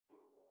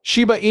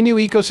Shiba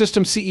Inu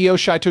ecosystem CEO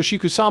Satoshi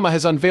Kusama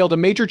has unveiled a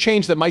major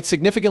change that might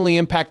significantly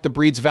impact the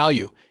breed's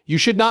value. You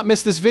should not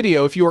miss this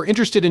video if you are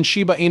interested in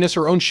Shiba Inus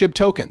or own Shib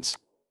tokens.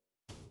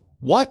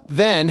 What,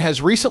 then,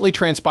 has recently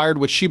transpired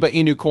with Shiba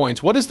Inu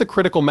coins? What is the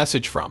critical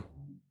message from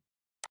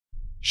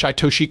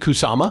Satoshi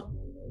Kusama?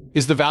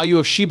 Is the value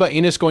of Shiba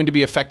Inus going to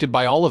be affected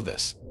by all of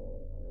this?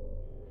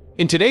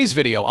 In today's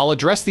video, I'll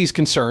address these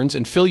concerns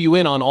and fill you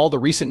in on all the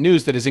recent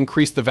news that has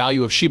increased the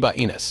value of Shiba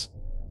Inus.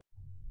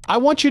 I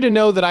want you to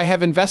know that I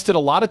have invested a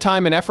lot of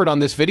time and effort on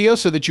this video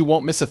so that you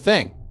won't miss a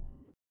thing.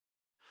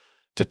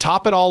 To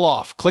top it all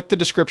off, click the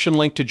description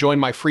link to join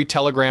my free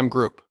Telegram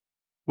group.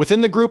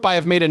 Within the group, I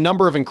have made a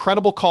number of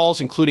incredible calls,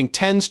 including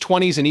 10s,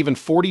 20s, and even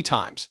 40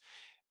 times.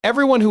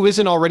 Everyone who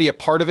isn't already a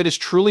part of it is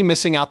truly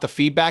missing out. The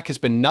feedback has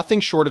been nothing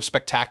short of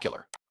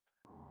spectacular.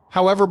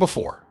 However,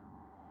 before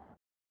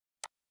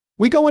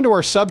we go into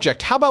our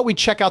subject, how about we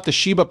check out the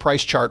Shiba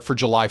price chart for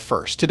July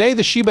 1st. Today,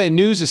 the Shiba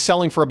Inu is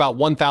selling for about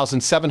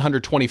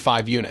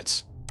 1,725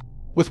 units.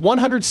 With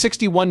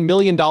 $161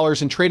 million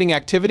in trading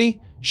activity,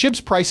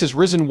 Shib's price has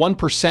risen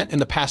 1% in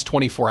the past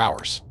 24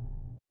 hours.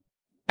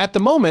 At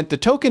the moment, the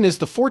token is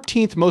the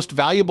 14th most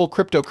valuable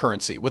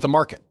cryptocurrency with a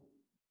market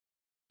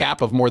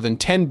cap of more than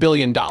 $10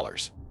 billion.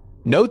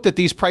 Note that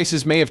these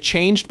prices may have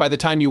changed by the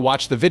time you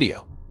watch the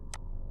video.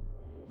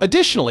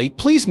 Additionally,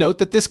 please note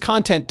that this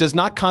content does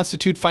not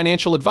constitute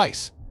financial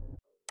advice.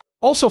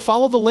 Also,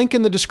 follow the link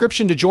in the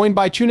description to join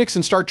Bitunics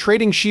and start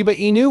trading Shiba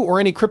Inu or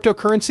any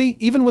cryptocurrency,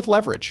 even with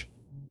leverage.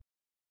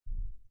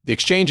 The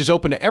exchange is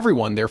open to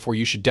everyone, therefore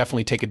you should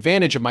definitely take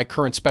advantage of my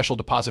current special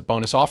deposit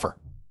bonus offer.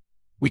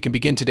 We can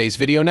begin today's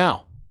video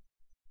now.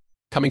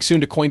 Coming soon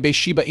to Coinbase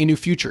Shiba Inu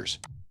futures.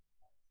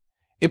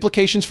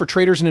 Implications for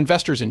traders and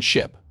investors in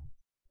Shib.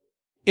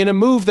 In a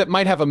move that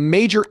might have a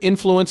major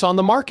influence on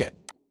the market.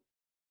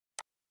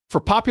 For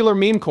popular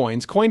meme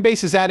coins,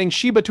 Coinbase is adding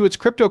Shiba to its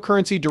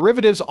cryptocurrency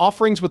derivatives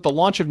offerings with the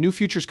launch of new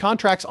futures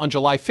contracts on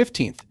July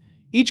 15th.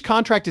 Each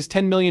contract is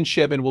 10 million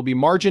Shib and will be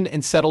margined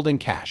and settled in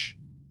cash.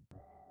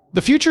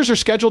 The futures are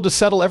scheduled to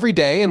settle every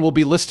day and will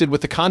be listed with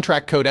the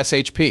contract code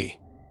SHP.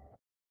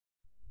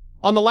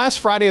 On the last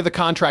Friday of the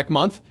contract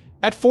month,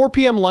 at 4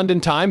 p.m. London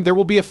time, there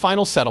will be a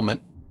final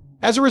settlement.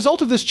 As a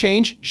result of this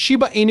change,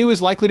 Shiba Inu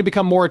is likely to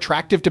become more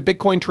attractive to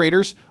Bitcoin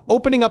traders,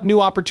 opening up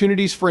new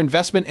opportunities for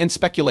investment and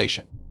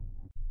speculation.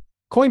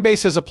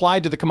 Coinbase has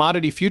applied to the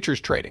commodity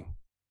futures trading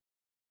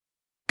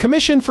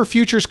commission for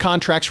futures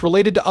contracts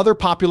related to other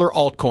popular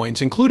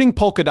altcoins, including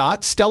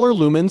Polkadot, Stellar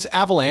Lumens,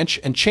 Avalanche,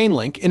 and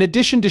Chainlink, in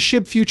addition to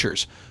Shib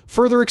futures,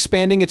 further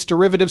expanding its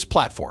derivatives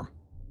platform.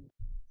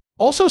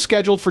 Also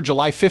scheduled for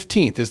July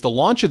 15th is the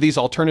launch of these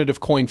alternative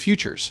coin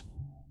futures.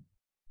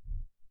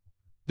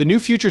 The new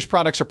futures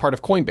products are part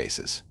of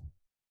Coinbase's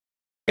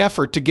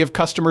effort to give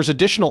customers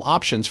additional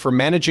options for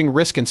managing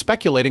risk and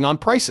speculating on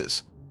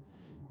prices.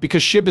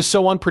 Because Shib is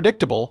so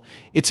unpredictable,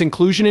 its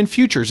inclusion in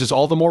futures is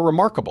all the more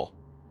remarkable.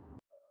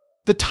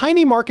 The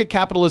tiny market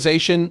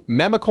capitalization,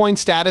 meme coin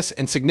status,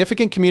 and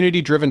significant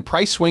community-driven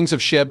price swings of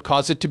Shib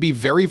cause it to be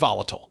very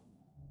volatile.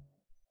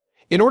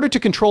 In order to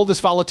control this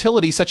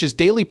volatility, such as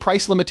daily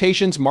price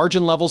limitations,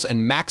 margin levels,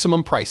 and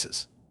maximum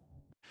prices,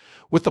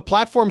 with the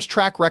platform's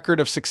track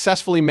record of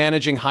successfully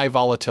managing high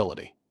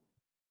volatility.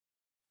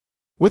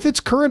 With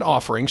its current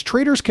offerings,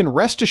 traders can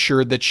rest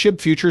assured that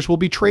Shib futures will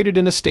be traded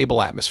in a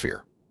stable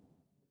atmosphere.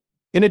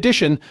 In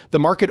addition, the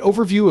market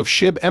overview of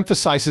Shib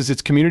emphasizes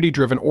its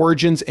community-driven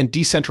origins and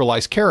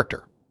decentralized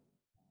character.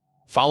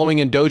 Following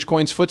in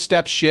Dogecoin's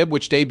footsteps, Shib,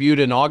 which debuted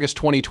in August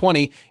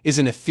 2020, is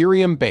an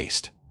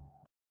Ethereum-based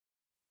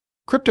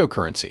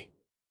cryptocurrency.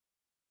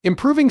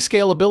 Improving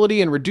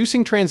scalability and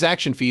reducing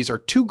transaction fees are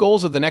two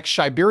goals of the next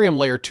Shibarium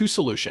Layer 2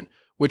 solution,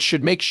 which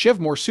should make Shib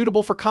more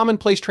suitable for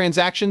commonplace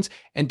transactions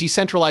and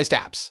decentralized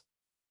apps.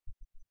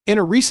 In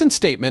a recent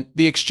statement,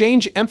 the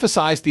exchange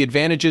emphasized the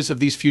advantages of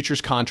these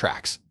futures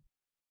contracts.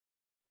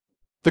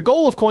 The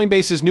goal of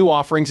Coinbase's new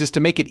offerings is to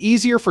make it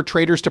easier for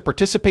traders to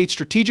participate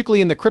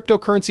strategically in the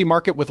cryptocurrency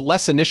market with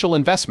less initial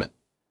investment.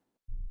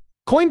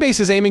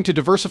 Coinbase is aiming to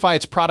diversify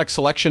its product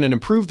selection and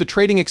improve the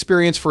trading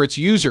experience for its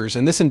users,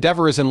 and this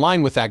endeavor is in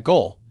line with that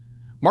goal.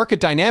 Market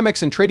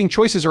dynamics and trading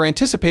choices are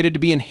anticipated to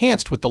be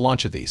enhanced with the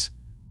launch of these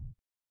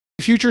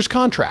futures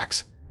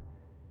contracts.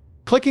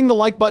 Clicking the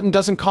like button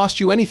doesn't cost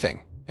you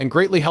anything and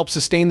greatly helps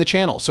sustain the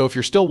channel, so if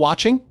you're still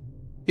watching,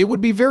 it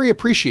would be very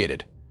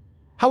appreciated.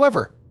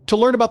 However, to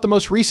learn about the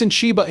most recent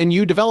Shiba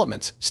Inu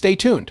developments, stay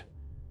tuned,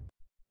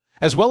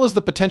 as well as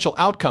the potential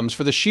outcomes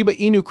for the Shiba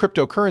Inu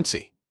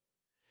cryptocurrency.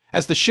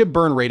 As the Shib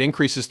burn rate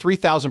increases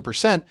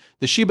 3,000%,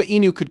 the Shiba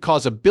Inu could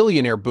cause a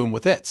billionaire boom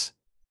with its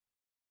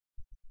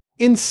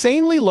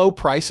insanely low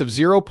price of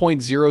 0.00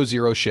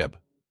 Shib.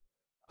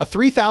 A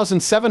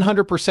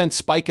 3,700%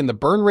 spike in the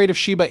burn rate of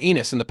Shiba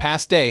Inus in the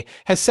past day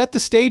has set the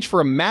stage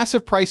for a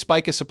massive price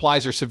spike as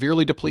supplies are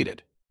severely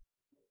depleted.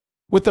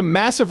 With the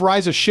massive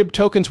rise of Shib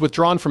tokens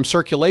withdrawn from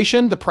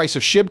circulation, the price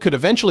of Shib could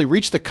eventually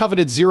reach the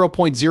coveted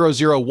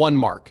 0.001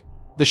 mark.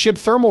 The Shib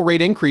thermal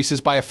rate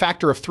increases by a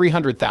factor of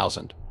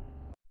 300,000.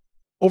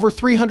 Over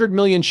 300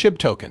 million Shib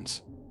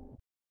tokens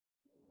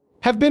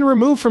have been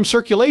removed from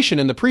circulation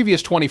in the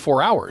previous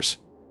 24 hours,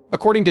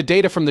 according to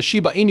data from the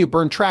Shiba Inu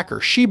burn tracker,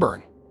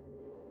 Shib.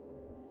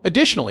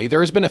 Additionally,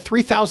 there has been a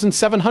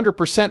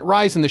 3,700%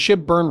 rise in the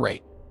Shib burn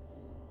rate.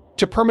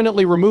 To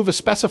permanently remove a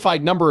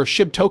specified number of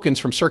Shib tokens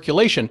from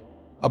circulation,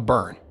 a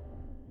burn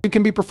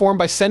can be performed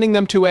by sending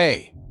them to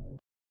a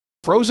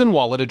frozen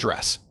wallet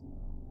address.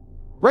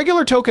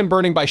 Regular token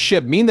burning by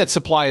Shib mean that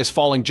supply is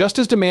falling just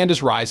as demand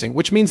is rising,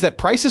 which means that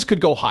prices could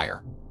go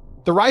higher.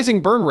 The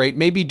rising burn rate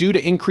may be due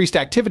to increased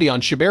activity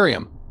on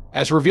Shibarium,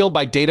 as revealed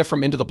by data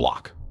from Into the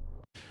Block.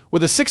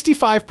 With a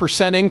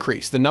 65%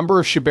 increase, the number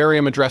of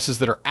Shibarium addresses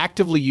that are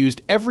actively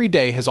used every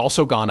day has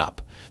also gone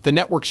up, the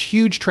network's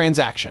huge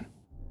transaction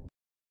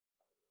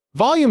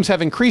volumes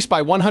have increased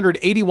by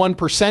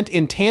 181%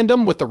 in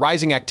tandem with the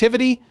rising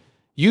activity.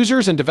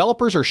 Users and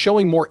developers are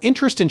showing more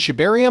interest in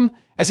Shibarium,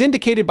 as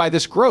indicated by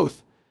this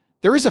growth.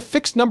 There is a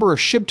fixed number of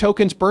Shib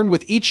tokens burned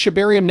with each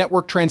Shibarium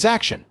network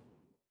transaction.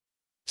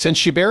 Since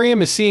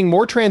Shibarium is seeing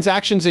more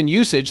transactions and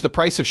usage, the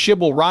price of Shib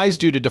will rise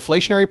due to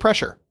deflationary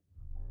pressure.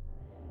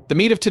 The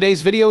meat of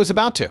today's video is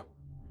about to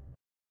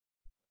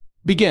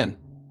begin.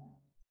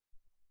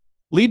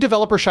 Lead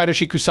developer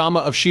Satoshi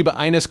Kusama of Shiba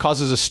Inu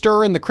causes a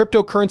stir in the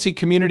cryptocurrency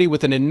community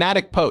with an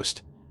enigmatic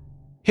post.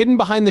 Hidden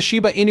behind the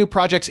Shiba Inu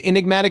project's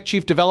enigmatic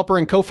chief developer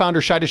and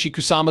co-founder Satoshi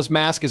Kusama's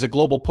mask is a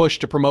global push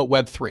to promote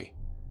Web3.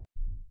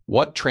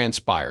 What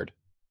transpired?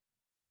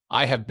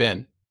 I have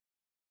been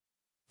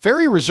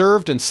very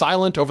reserved and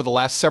silent over the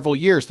last several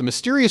years, the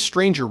mysterious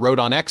stranger wrote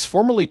on X,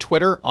 formerly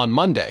Twitter, on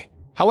Monday.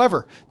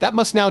 However, that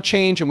must now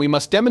change and we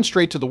must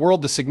demonstrate to the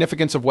world the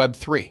significance of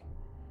Web3.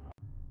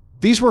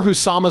 These were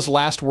Kusama's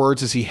last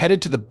words as he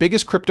headed to the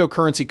biggest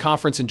cryptocurrency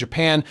conference in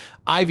Japan,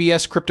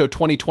 IVS Crypto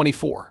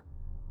 2024.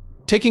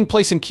 Taking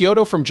place in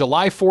Kyoto from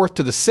July 4th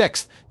to the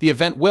 6th, the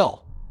event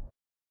will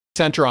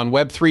center on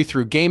Web3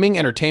 through gaming,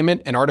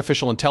 entertainment, and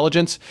artificial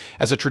intelligence.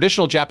 As a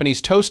traditional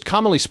Japanese toast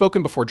commonly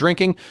spoken before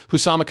drinking,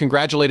 Kusama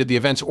congratulated the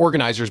event's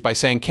organizers by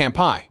saying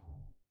 "Kanpai."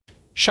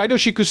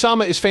 Satoshi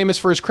Kusama is famous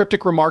for his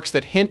cryptic remarks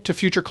that hint to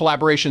future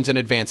collaborations and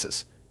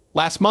advances.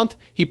 Last month,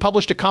 he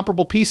published a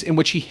comparable piece in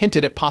which he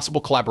hinted at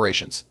possible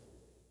collaborations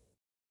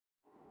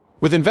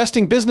with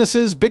investing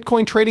businesses,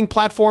 Bitcoin trading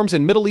platforms,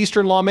 and Middle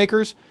Eastern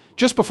lawmakers.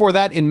 Just before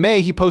that, in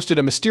May, he posted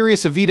a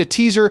mysterious Avita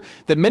teaser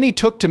that many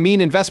took to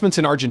mean investments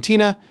in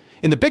Argentina.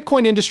 In the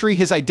Bitcoin industry,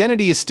 his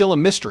identity is still a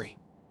mystery.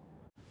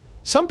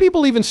 Some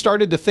people even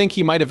started to think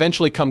he might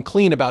eventually come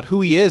clean about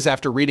who he is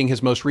after reading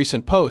his most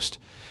recent post.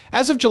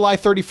 As of July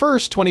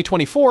 31st,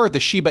 2024, the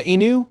Shiba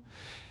Inu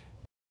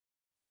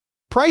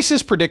price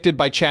is predicted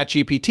by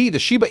ChatGPT. The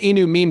Shiba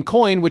Inu meme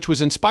coin, which was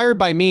inspired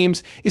by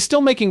memes, is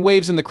still making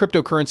waves in the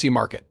cryptocurrency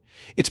market.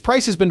 Its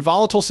price has been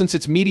volatile since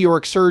its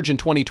meteoric surge in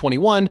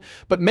 2021,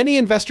 but many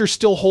investors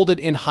still hold it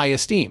in high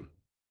esteem.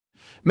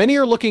 Many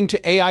are looking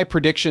to AI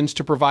predictions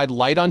to provide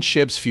light on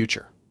Shib's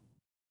future.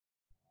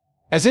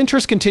 As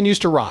interest continues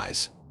to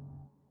rise,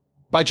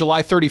 by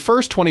July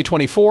 31st,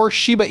 2024,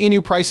 Shiba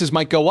Inu prices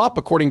might go up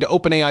according to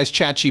OpenAI's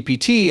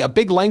ChatGPT, a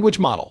big language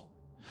model.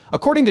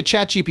 According to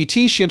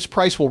ChatGPT, Shib's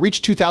price will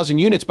reach 2,000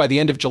 units by the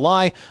end of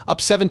July, up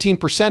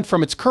 17%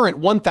 from its current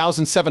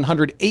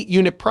 1,708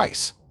 unit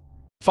price.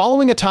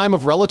 Following a time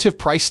of relative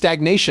price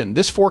stagnation,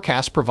 this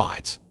forecast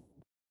provides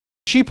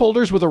Shib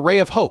holders with a ray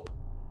of hope.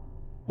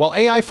 While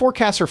AI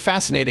forecasts are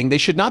fascinating, they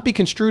should not be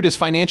construed as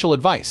financial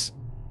advice.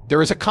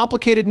 There is a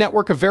complicated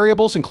network of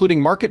variables,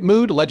 including market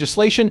mood,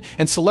 legislation,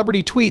 and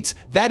celebrity tweets,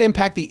 that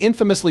impact the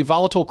infamously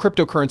volatile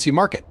cryptocurrency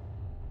market.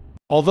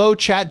 Although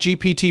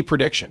ChatGPT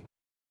prediction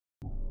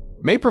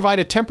may provide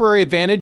a temporary advantage,